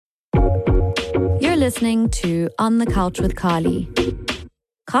listening to On the Couch with Carly.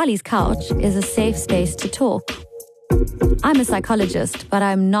 Carly's Couch is a safe space to talk. I'm a psychologist, but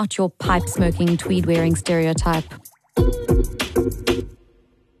I'm not your pipe-smoking, tweed-wearing stereotype.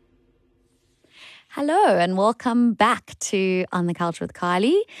 Hello and welcome back to On the Couch with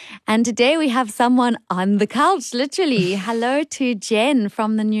Carly. And today we have someone on the couch, literally. Hello to Jen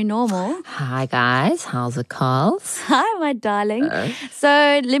from The New Normal. Hi guys, how's it, Carls? Hi, my darling. So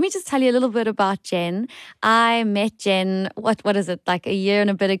let me just tell you a little bit about Jen. I met Jen, what is it, like a year and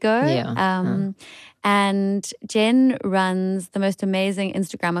a bit ago? Yeah. And Jen runs the most amazing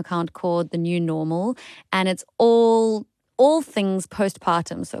Instagram account called The New Normal. And it's all things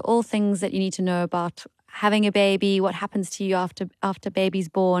postpartum. So all things that you need to know about having a baby, what happens to you after baby's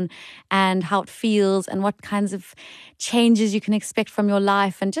born, and how it feels, and what kinds of changes you can expect from your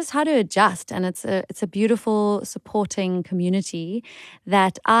life, and just how to adjust. And it's a beautiful supporting community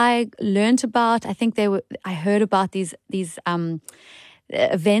that I learned about. I think I heard about these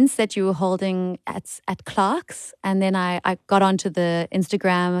events that you were holding at Clark's, and then I got onto the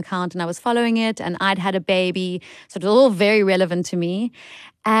Instagram account and I was following it, and I'd had a baby, so it was all very relevant to me.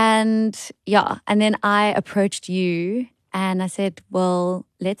 And then I approached you and I said, well,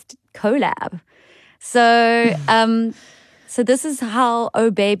 let's collab. So this is how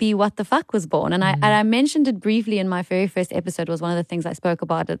Oh Baby What the Fuck was born. And I mentioned it briefly in my very first episode. It was one of the things I spoke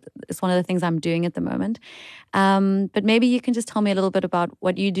about. It's one of the things I'm doing at the moment. But maybe you can just tell me a little bit about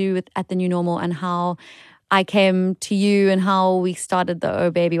what you do at The New Normal and how I came to you and how we started the Oh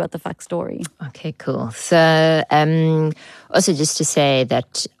Baby What the Fuck story. Okay, cool. So also just to say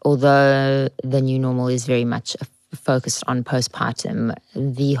that although The New Normal is very much focused on postpartum,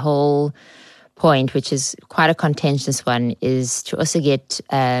 the whole point, which is quite a contentious one, is to also get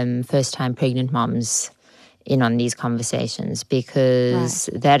first-time pregnant moms in on these conversations, because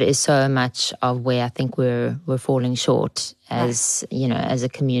that is so much of where I think we're falling short as as a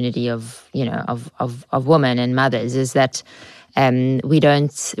community of women and mothers, is that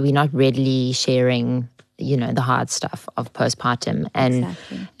we're not readily sharing the hard stuff of postpartum.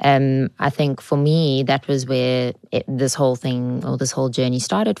 And I think for me, that was where this whole journey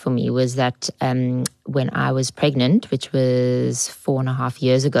started for me, was that when I was pregnant, which was 4.5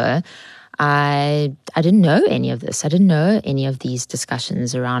 years ago, I didn't know any of this. I didn't know any of these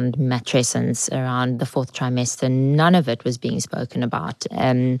discussions around matrescence, around the fourth trimester. None of it was being spoken about.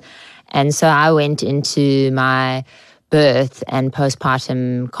 And so I went into my birth and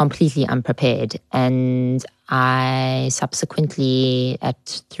postpartum completely unprepared. And I subsequently, at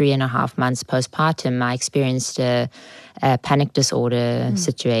 3.5 months postpartum, I experienced a panic disorder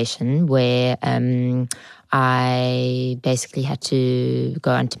situation where I basically had to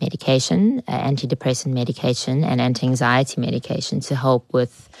go onto medication, antidepressant medication and anti-anxiety medication to help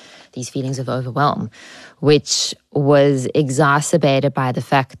with these feelings of overwhelm, which was exacerbated by the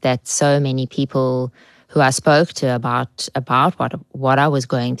fact that so many people who I spoke to about what I was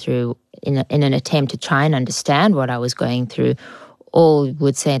going through in an attempt to try and understand what I was going through, all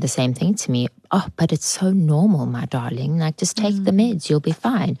would say the same thing to me. Oh, but it's so normal, my darling. Like, just take the meds, you'll be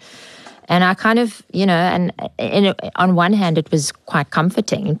fine. And I kind of, and on one hand, it was quite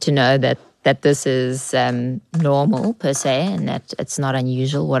comforting to know that this is normal per se, and that it's not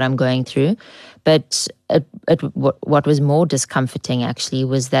unusual what I'm going through. But what was more discomforting actually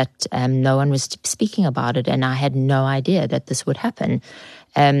was that no one was speaking about it, and I had no idea that this would happen.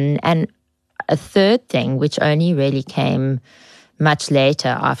 And a third thing, which only really came much later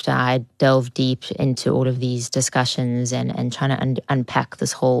after I delved deep into all of these discussions and trying to unpack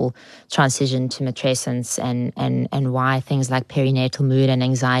this whole transition to matrescence and why things like perinatal mood and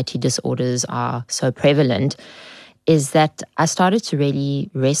anxiety disorders are so prevalent, is that I started to really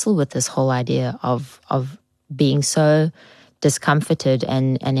wrestle with this whole idea of being so discomforted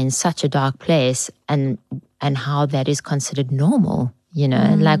and in such a dark place, and how that is considered normal,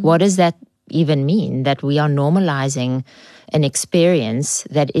 and like, what does that even mean, that we are normalizing an experience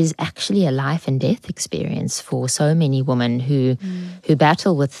that is actually a life and death experience for so many women who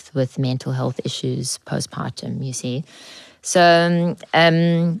battle with mental health issues postpartum, you see. So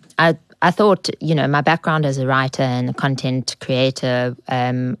I thought, my background as a writer and a content creator,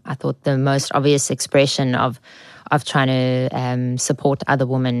 I thought the most obvious expression of trying to support other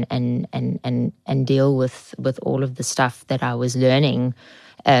women and deal with all of the stuff that I was learning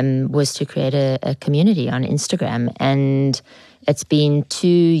was to create a community on Instagram. And it's been 2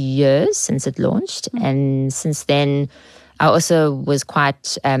 years since it launched. And since then, I also was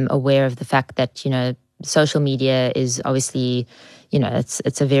quite aware of the fact that, social media is obviously,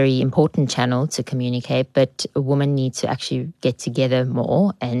 it's a very important channel to communicate, but women need to actually get together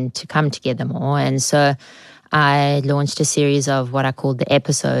more and to come together more. And so I launched a series of what I called the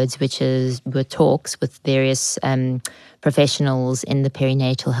episodes, were talks with various professionals in the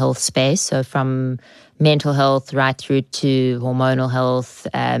perinatal health space. So from mental health right through to hormonal health,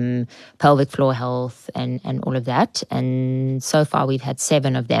 pelvic floor health, and all of that. And so far we've had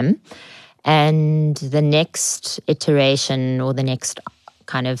 7 of them. And the next iteration, or the next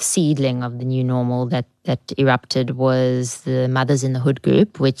kind of seedling of the new normal that erupted, was the Mothers in the Hood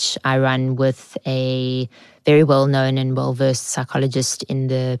group, which I run with a very well-known and well-versed psychologist in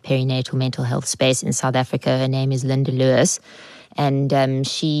the perinatal mental health space in South Africa. Her name is Linda Lewis. And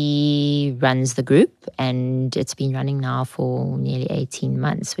she runs the group, and it's been running now for nearly 18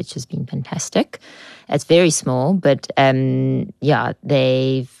 months, which has been fantastic. It's very small, but they've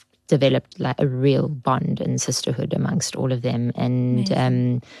developed like a real bond and sisterhood amongst all of them. And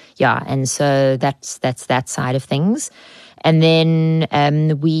and so that's that side of things. And then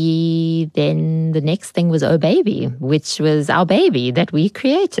the next thing was Oh Baby, which was our baby that we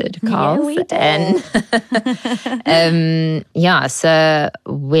created, Carl. Yeah, we did. And so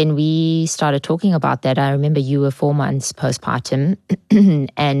when we started talking about that, I remember you were 4 months postpartum,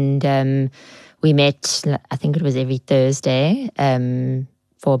 and we met, I think it was every Thursday,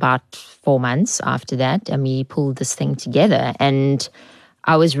 for about 4 months after that, and we pulled this thing together. And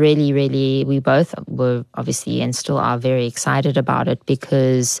I was really, really, we both were obviously and still are very excited about it,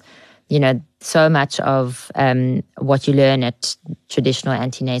 because, so much of what you learn at traditional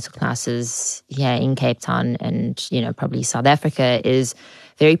antenatal classes here in Cape Town and, probably South Africa is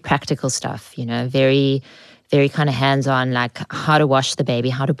very practical stuff, very, very kind of hands-on, like how to wash the baby,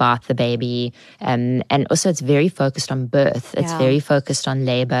 how to bath the baby. And also it's very focused on birth. It's very focused on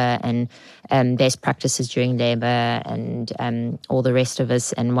labor and best practices during labor and all the rest of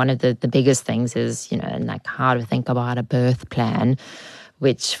us. And one of the biggest things is, like how to think about a birth plan,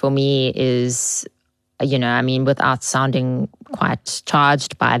 which for me is, without sounding quite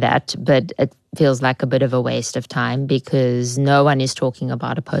charged by that, but it feels like a bit of a waste of time, because no one is talking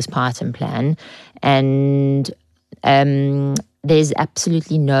about a postpartum plan. And there's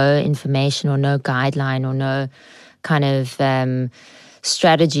absolutely no information or no guideline or no kind of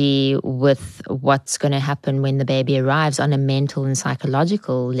strategy with what's going to happen when the baby arrives on a mental and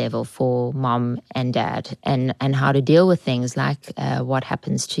psychological level for mom and dad, and how to deal with things like what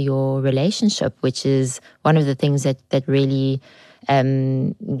happens to your relationship, which is one of the things that really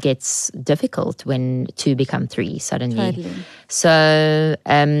gets difficult when 2 become 3 suddenly. Totally. So,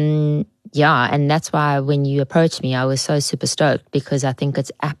 and that's why when you approached me, I was so super stoked, because I think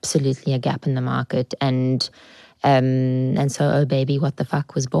it's absolutely a gap in the market. And so Oh Baby, What the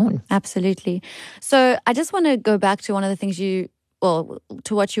Fuck was born. Absolutely. So I just want to go back to one of the things to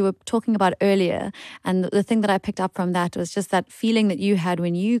what you were talking about earlier. And the thing that I picked up from that was just that feeling that you had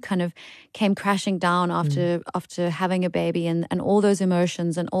when you kind of came crashing down after having a baby, and all those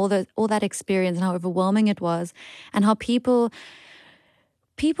emotions and all that experience, and how overwhelming it was, and how people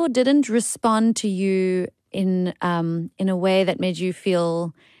didn't respond to you in a way that made you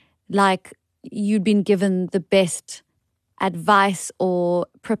feel like you'd been given the best advice or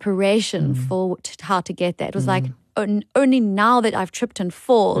preparation for how to get there. It was like, only now that I've tripped and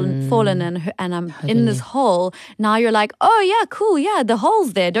fallen and I'm in this hole, now you're like, oh yeah, cool, yeah, the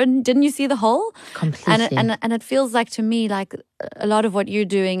hole's there. Didn't you see the hole? Completely. And it feels like to me like a lot of what you're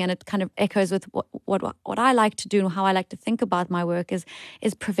doing, and it kind of echoes with what I like to do and how I like to think about my work is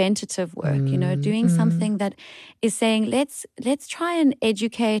preventative work. Doing something that is saying let's try and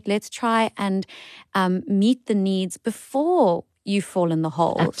educate, let's try and meet the needs before you fall in the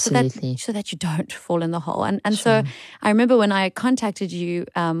hole. Absolutely. so that you don't fall in the hole. And so I remember when I contacted you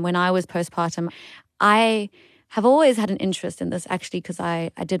when I was postpartum, I have always had an interest in this, actually, because I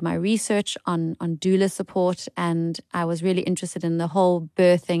did my research on doula support, and I was really interested in the whole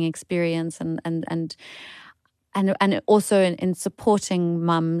birthing experience and also in supporting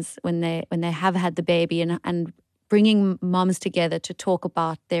mums when they have had the baby, and bringing moms together to talk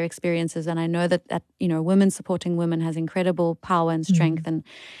about their experiences. And I know that women supporting women has incredible power and strength and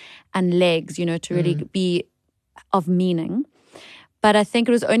legs, to really be of meaning. But I think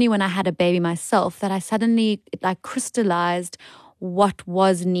it was only when I had a baby myself that I suddenly crystallized what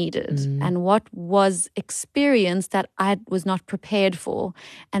was needed and what was experienced that I was not prepared for,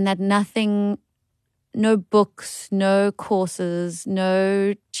 and that no books, no courses,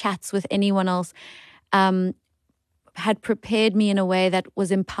 no chats with anyone else had prepared me in a way that was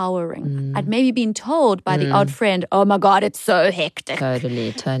empowering. I'd maybe been told by the odd friend, oh my God, it's so hectic.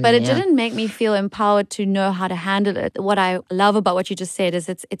 Totally. But it didn't make me feel empowered to know how to handle it. What I love about what you just said is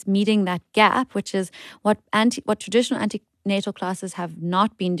it's meeting that gap, which is what traditional antenatal classes have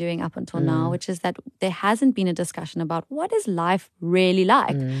not been doing up until now, which is that there hasn't been a discussion about what is life really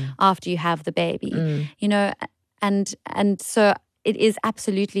like after you have the baby, you know, and so it is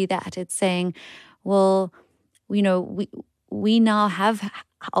absolutely that. It's saying, well, you know, we now have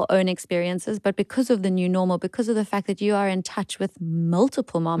our own experiences, but because of the new normal, because of the fact that you are in touch with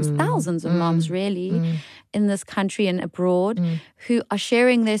multiple moms, thousands of moms really in this country and abroad, who are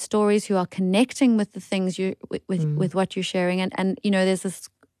sharing their stories, who are connecting with the things with what you're sharing. And you know, there's this,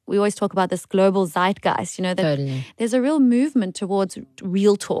 we always talk about this global zeitgeist, you know, that there's a real movement towards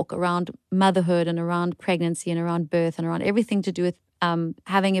real talk around motherhood and around pregnancy and around birth and around everything to do with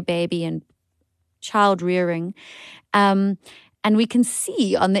having a baby and child rearing. And we can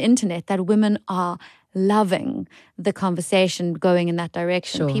see on the internet that women are loving the conversation going in that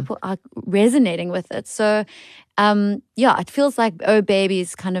direction. Sure. People are resonating with it. So, it feels like Oh Baby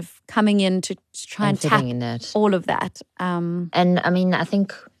is kind of coming in to try and tap all of that. And I mean, I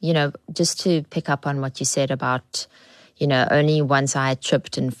think, you know, just to pick up on what you said about, you know, only once I had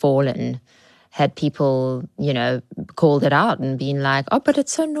tripped and fallen had people, you know, called it out and been like, oh, but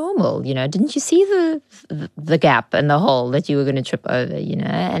it's so normal, you know, didn't you see the gap and the hole that you were going to trip over, you know?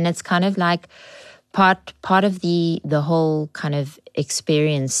 And it's kind of like part of the whole kind of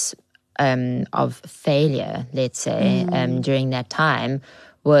experience of failure, let's say, during that time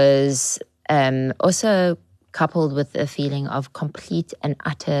was also coupled with a feeling of complete and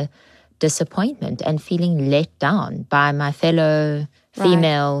utter disappointment and feeling let down by my fellow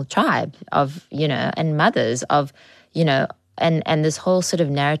female tribe of, you know, and mothers of, you know, and this whole sort of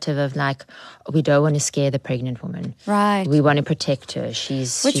narrative of like, we don't want to scare the pregnant woman. Right. We want to protect her.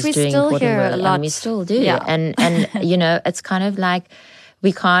 She's we doing still important hear work. a lot. And we still do. Yeah. And you know, it's kind of like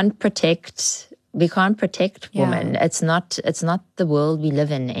we can't protect women. Yeah. It's not the world we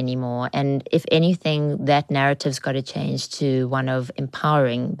live in anymore. And if anything, that narrative's got to change to one of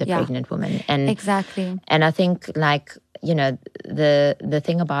empowering the pregnant woman. And exactly. And I think, like, you know, the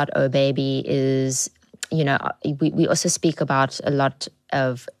thing about Oh Baby is, you know, we also speak about a lot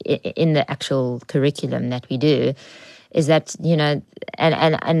of in the actual curriculum that we do, is that, you know,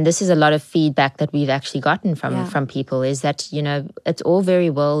 and this is a lot of feedback that we've actually gotten from people, is that, you know, it's all very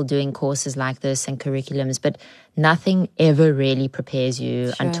well doing courses like this and curriculums, but nothing ever really prepares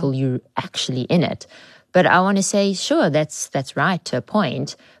you until you're actually in it. But I want to say, sure, that's right to a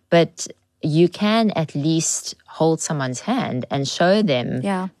point, but you can at least hold someone's hand and show them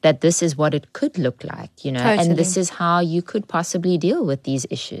that this is what it could look like, you know, and this is how you could possibly deal with these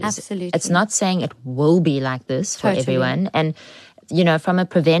issues. Absolutely. It's not saying it will be like this for everyone. And, you know, from a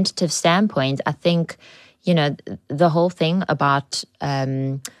preventative standpoint, I think, you know, the whole thing about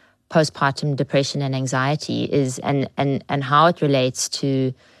postpartum depression and anxiety is, and how it relates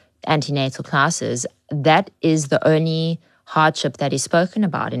to antenatal classes, that is the only hardship that is spoken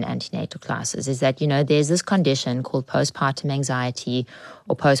about in antenatal classes, is that, you know, there's this condition called postpartum anxiety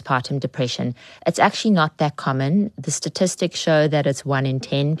or postpartum depression. It's actually not that common. The statistics show that it's 1 in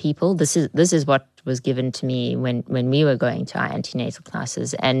 10 people. This is what was given to me when we were going to our antenatal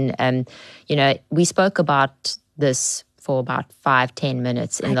classes. And, you know, we spoke about this for about 5-10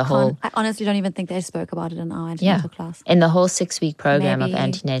 minutes in the whole... I honestly don't even think they spoke about it in our antenatal class. In the whole 6-week program Maybe of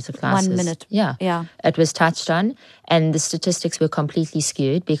antenatal classes. 1 minute. Yeah. It was touched on, and the statistics were completely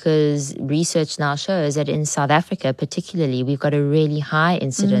skewed because research now shows that in South Africa particularly, we've got a really high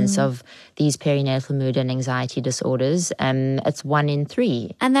incidence of these perinatal mood and anxiety disorders. It's 1 in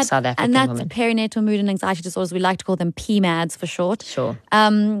 3 South African women. And that's perinatal mood and anxiety disorders. We like to call them PMADs for short. Sure.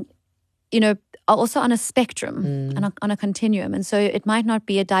 You know, are also on a spectrum and on a continuum. And so it might not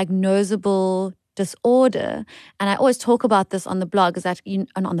be a diagnosable disorder. And I always talk about this on the blog, is that,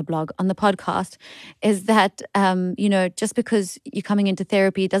 on the podcast, is that, you know, just because you're coming into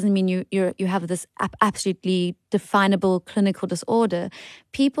therapy, it doesn't mean you have this absolutely definable clinical disorder.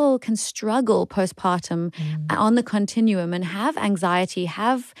 People can struggle postpartum on the continuum and have anxiety,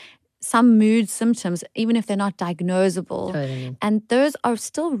 have some mood symptoms, even if they're not diagnosable. Totally. And those are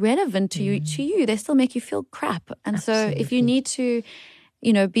still relevant to you. They still make you feel crap. And Absolutely. So if you need to,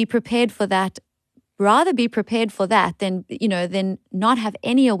 you know, be prepared for that, rather be prepared for that than, you know, than not have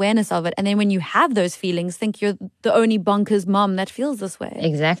any awareness of it. And then when you have those feelings, think you're the only bonkers mom that feels this way.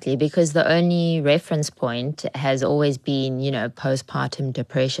 Exactly, because the only reference point has always been, you know, postpartum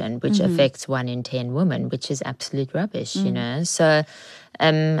depression, which affects 1 in 10 women, which is absolute rubbish, you know. So,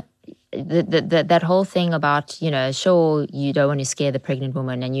 that whole thing about, sure, you don't want to scare the pregnant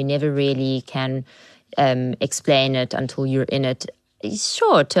woman and you never really can explain it until you're in it.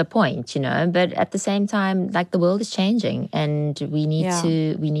 Sure, to a point, but at the same time, like, the world is changing, and we need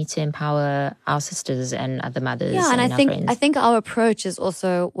to empower our sisters and other mothers. Yeah, and our friends. I think our approach is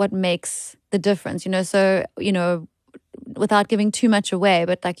also what makes the difference. So without giving too much away,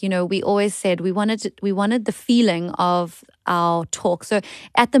 but we always said we wanted the feeling of our talk. So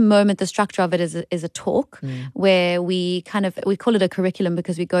at the moment, the structure of it is a talk where we call it a curriculum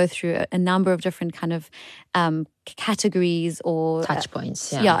because we go through a number of different kind of categories or touch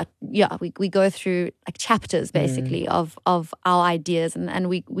points. We go through like chapters basically of our ideas, and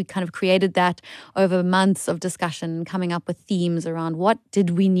we kind of created that over months of discussion, coming up with themes around what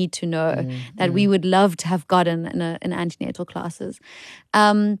did we need to know that we would love to have gotten in antenatal classes.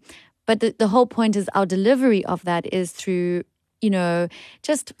 But the whole point is our delivery of that is through,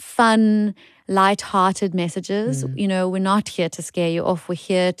 just fun, light-hearted messages. We're not here to scare you off. We're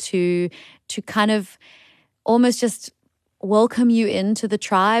here to kind of almost just welcome you into the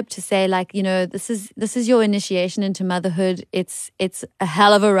tribe, to say, like, this is your initiation into motherhood. It's a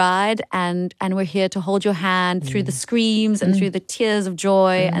hell of a ride, and we're here to hold your hand through the screams and through the tears of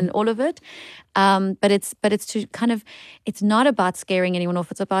joy and all of it. But it's to kind of, it's not about scaring anyone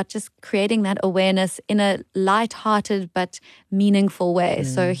off. It's about just creating that awareness in a light-hearted but meaningful way.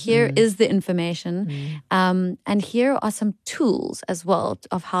 So here is the information, and here are some tools as well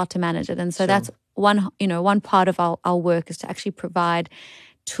of how to manage it. And so that's one part of our work, is to actually provide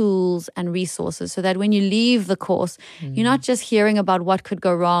tools and resources so that when you leave the course, you're not just hearing about what could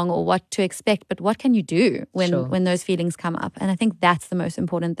go wrong or what to expect, but what can you do when those feelings come up. And I think that's the most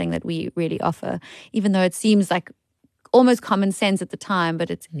important thing that we really offer, even though it seems like almost common sense at the time,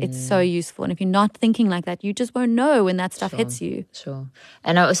 but it's so useful. And if you're not thinking like that, you just won't know when that stuff hits you. Sure.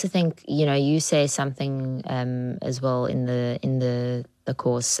 And I also think, you say something as well in the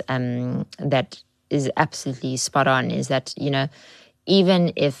course that is absolutely spot on, is that,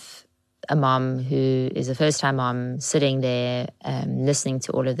 even if a mom who is a first-time mom sitting there listening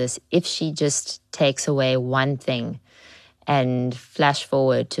to all of this, if she just takes away one thing and flash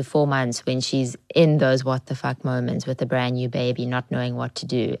forward to 4 months when she's in those what the fuck moments with a brand new baby, not knowing what to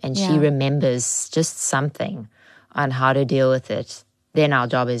do, and she remembers just something on how to deal with it, then our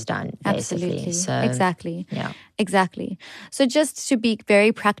job is done, basically. Absolutely. So, exactly. Yeah. Exactly. So just to be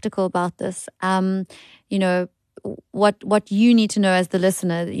very practical about this, what you need to know as the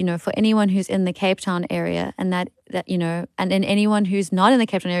listener, for anyone who's in the Cape Town area, and that and in anyone who's not in the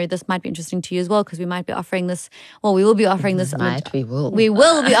Cape Town area, this might be interesting to you as well, because we might be offering this. Well, we will be offering this. We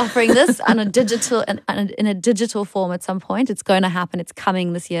will be offering this on a digital in a digital form at some point. It's going to happen. It's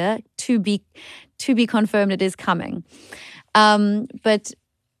coming this year. To be confirmed. It is coming. But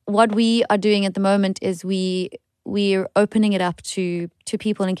what we are doing at the moment is we're opening it up to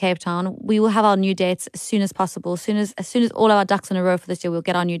people in Cape Town. We will have our new dates as soon as possible. As soon as all our ducks in a row for this year, we'll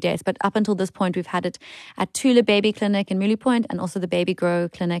get our new dates. But up until this point, we've had it at Tula Baby Clinic in Mooly Point, and also the Baby Grow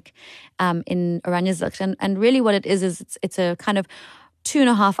Clinic in Oranjezicht. And really what it is it's a kind of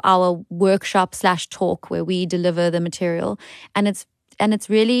 2.5 hour workshop / talk where we deliver the material. And it's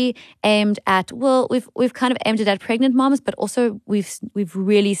really aimed at, well, we've kind of aimed it at pregnant moms, but also we've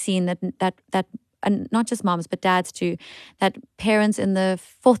really seen that and not just moms, but dads too, that parents in the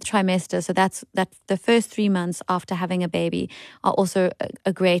 4th trimester, so that's the first 3 months after having a baby, are also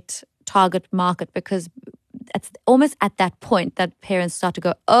a great target market, because it's almost at that point that parents start to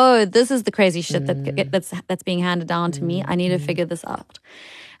go, oh, this is the crazy shit that's being handed down to me. I need to figure this out.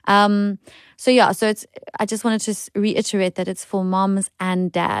 So I just wanted to reiterate that it's for moms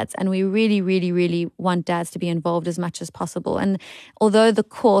and dads, and we really, really, really want dads to be involved as much as possible. And although the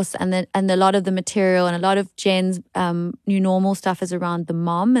course and a lot of the material and a lot of Jen's new normal stuff is around the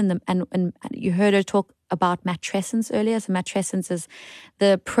mom, and you heard her talk about matrescence earlier. So matrescence is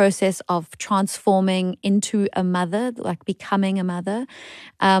the process of transforming into a mother, like becoming a mother.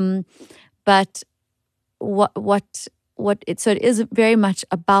 But so it is very much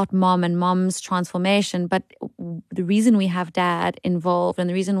about mom and mom's transformation. But the reason we have dad involved, and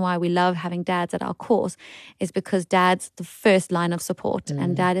the reason why we love having dads at our course, is because dad's the first line of support,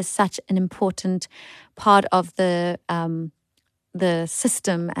 and dad is such an important part of the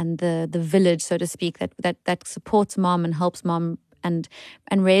system and the village, so to speak, that supports mom and helps mom and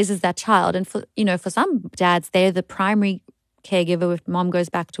raises that child. And for some dads, they're the primary caregiver if mom goes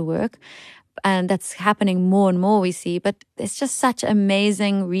back to work. And that's happening more and more, we see. But it's just such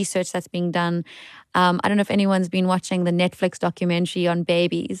amazing research that's being done. I don't know if anyone's been watching the Netflix documentary on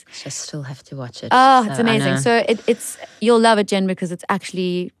babies. I still have to watch it. Oh, it's amazing. So it's you'll love it, Jen, because it's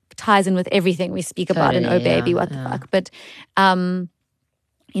actually ties in with everything we speak about in Oh Baby, What the Fuck. But,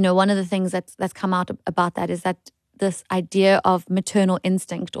 one of the things that's come out about that is that this idea of maternal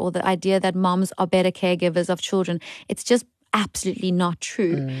instinct, or the idea that moms are better caregivers of children, it's just absolutely not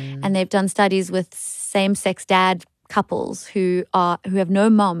true. And they've done studies with same-sex dad couples who have no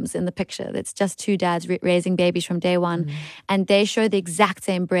moms in the picture. It's just two dads raising babies from day one. And they show the exact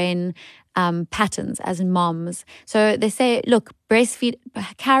same brain patterns as in moms. So they say, look,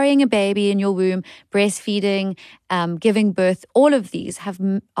 carrying a baby in your womb, breastfeeding, giving birth, all of these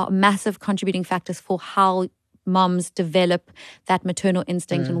are massive contributing factors for how moms develop that maternal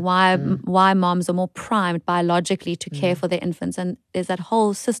instinct and why moms are more primed biologically to care for their infants. And there's that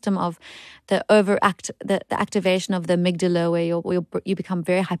whole system of the activation of the amygdala where you become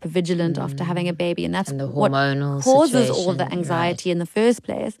very hypervigilant after having a baby, and that's the hormonal what causes situation, all the anxiety in the first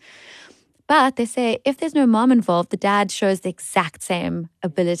place. But they say if there's no mom involved, the dad shows the exact same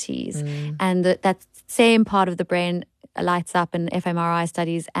abilities, and that same part of the brain lights up in fMRI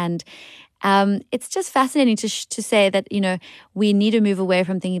studies. And it's just fascinating to say that, we need to move away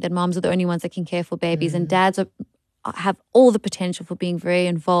from thinking that moms are the only ones that can care for babies, and dads have all the potential for being very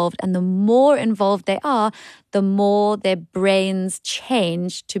involved. And the more involved they are, the more their brains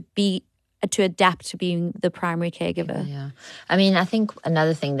change to adapt to being the primary caregiver. Yeah. I mean, I think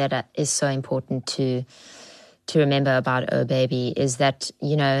another thing that is so important to remember about Oh Baby is that,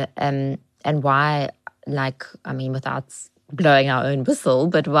 and why, without blowing our own whistle,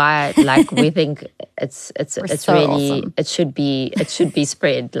 but why, we think it's so really awesome. it should be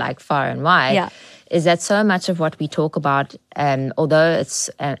spread far and wide. Is that so much of what we talk about, although it's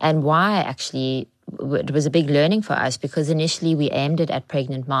and why actually it was a big learning for us, because initially we aimed it at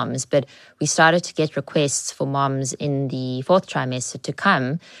pregnant moms, but we started to get requests for moms in the 4th trimester to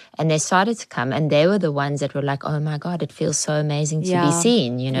come, and they started to come, and they were the ones that were like, oh my God, it feels so amazing to be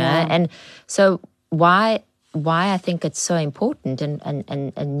seen, and so why I think it's so important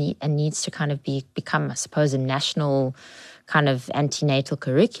and needs to kind of become, I suppose, a national kind of antenatal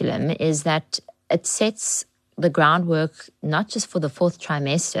curriculum, is that it sets the groundwork not just for the 4th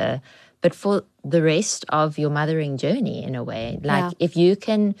trimester, but for the rest of your mothering journey in a way. If you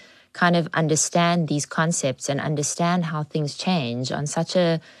can kind of understand these concepts and understand how things change on such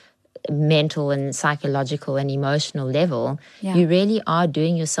a mental and psychological and emotional level, you really are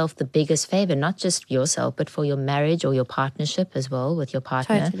doing yourself the biggest favor, not just yourself, but for your marriage or your partnership as well with your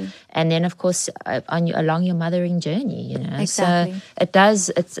partner. Totally. And then, of course, along your mothering journey, Exactly.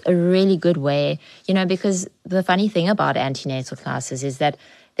 So it's a really good way, because the funny thing about antenatal classes is that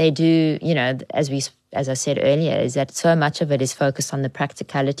they do, as I said earlier, is that so much of it is focused on the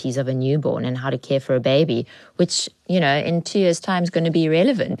practicalities of a newborn and how to care for a baby, which, in 2 years' time is going to be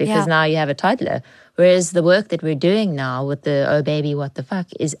irrelevant because now you have a toddler. Whereas the work that we're doing now with the Oh Baby, What the Fuck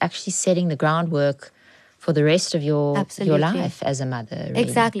is actually setting the groundwork for the rest of your life as a mother. Really.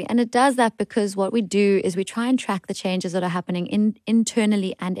 Exactly. And it does that because what we do is we try and track the changes that are happening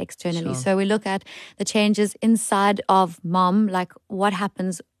internally and externally. Sure. So we look at the changes inside of mom, like what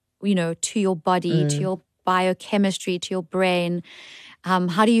happens, to your body, to your biochemistry, to your brain.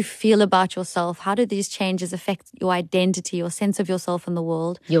 How do you feel about yourself? How do these changes affect your identity, your sense of yourself in the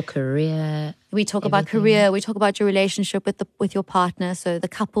world? Your career. We talk about career. We talk about your relationship with your partner, so the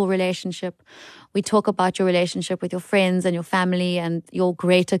couple relationship. We talk about your relationship with your friends and your family and your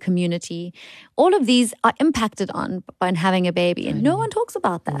greater community. All of these are impacted on by having a baby, and no one talks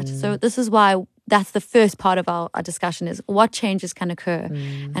about that. So this is why that's the first part of our discussion: is what changes can occur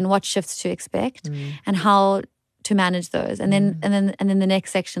and what shifts to expect and how to manage those. And then the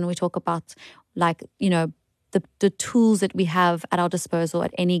next section we talk about the tools that we have at our disposal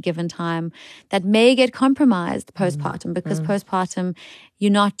at any given time that may get compromised postpartum, because postpartum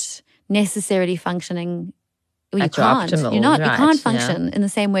you're not necessarily functioning. You can't. Optimal, You're not. right, You can't function in the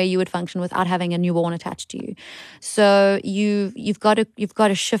same way you would function without having a newborn attached to you. So you've got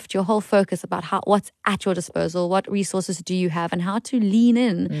to shift your whole focus about what's at your disposal, what resources do you have, and how to lean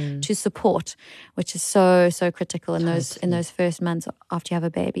in to support, which is so critical in those first months after you have a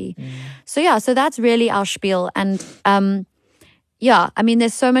baby. So that's really our spiel. And I mean,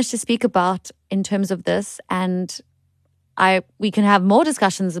 there's so much to speak about in terms of this, and we can have more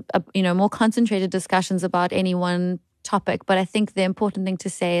discussions, more concentrated discussions about any one topic. But I think the important thing to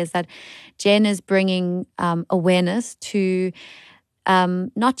say is that Jen is bringing awareness to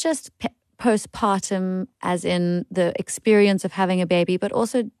not just postpartum, as in the experience of having a baby, but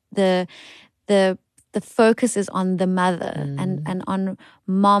also the focus is on the mother and on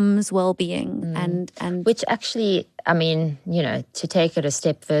mom's well-being and which actually, I mean, to take it a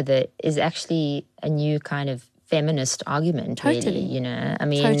step further is actually a new kind of feminist argument, Totally. really. You know, I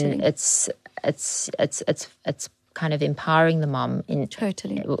mean, Totally. it's kind of empowering the mom in,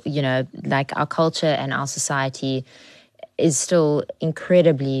 Totally. you know, like our culture and our society is still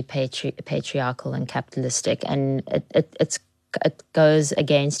incredibly patriarchal and capitalistic, and it goes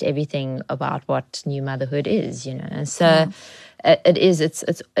against everything about what new motherhood is, you know. So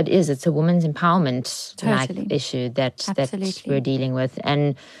it's a woman's empowerment Totally. issue that Absolutely. we're dealing with.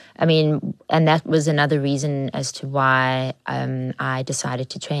 And I mean, and that was another reason as to why I decided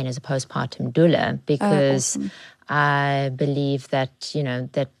to train as a postpartum doula, because awesome. I believe that, you know,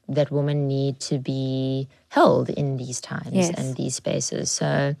 that women need to be held in these times Yes. and these spaces.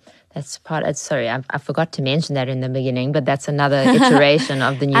 So that's part. Sorry, I forgot to mention that in the beginning, but that's another iteration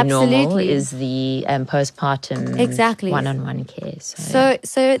of the new normal, is the postpartum Exactly. one-on-one care. So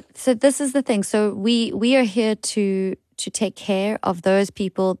this is the thing. So we are here to take care of those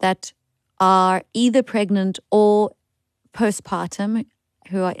people that are either pregnant or postpartum,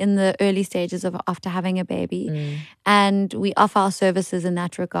 who are in the early stages of after having a baby, and we offer our services in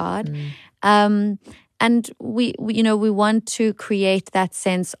that regard. And we want to create that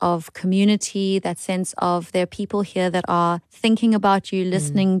sense of community, that sense of there are people here that are thinking about you,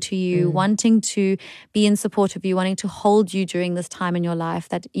 listening to you, wanting to be in support of you, wanting to hold you during this time in your life.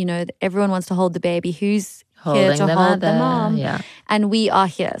 That, you know, everyone wants to hold the baby who's here to hold the mom. Yeah. And we are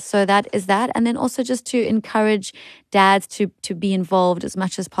here. So that is that. And then also just to encourage dads to be involved as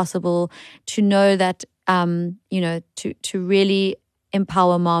much as possible, to know that, to really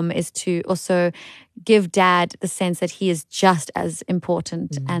empower mom is to also give dad the sense that he is just as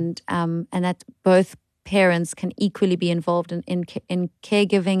important, and that both parents can equally be involved in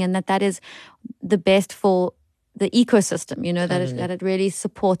caregiving, and that is the best for the ecosystem, you know, Totally. that it really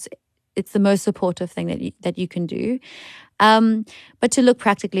supports. It's the most supportive thing that you can do. But to look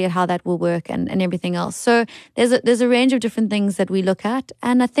practically at how that will work and everything else. So there's a range of different things that we look at.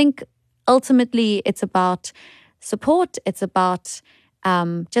 And I think ultimately it's about support. It's about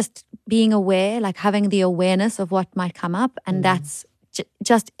just being aware, like having the awareness of what might come up. And that's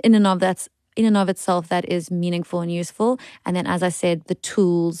just in and of itself, that is meaningful and useful. And then, as I said, the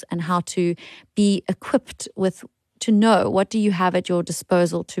tools and how to be equipped with, to know what do you have at your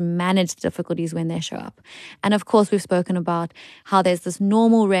disposal to manage the difficulties when they show up. And of course, we've spoken about how there's this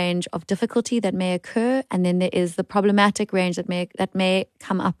normal range of difficulty that may occur, and then there is the problematic range that may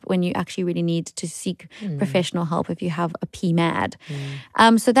come up when you actually really need to seek professional help if you have a PMAD.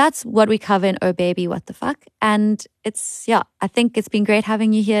 So that's what we cover in Oh Baby, What the Fuck. And I think it's been great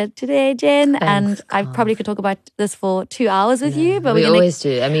having you here today, Jen. Thanks, and I probably could talk about this for 2 hours with you, but we always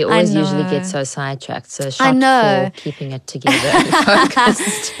do. I mean, we always know. usually get so sidetracked. So I know. for keeping it together and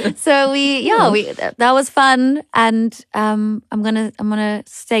focused. So that was fun, and I'm gonna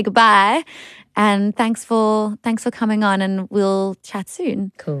say goodbye. And thanks for coming on, and we'll chat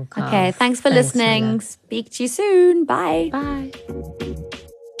soon. Cool. Okay. Thanks for listening. Mela. Speak to you soon. Bye. Bye.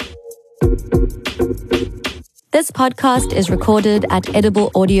 This podcast is recorded at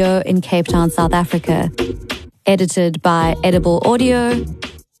Edible Audio in Cape Town, South Africa. Edited by Edible Audio.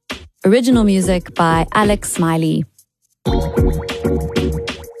 Original music by Alex Smiley.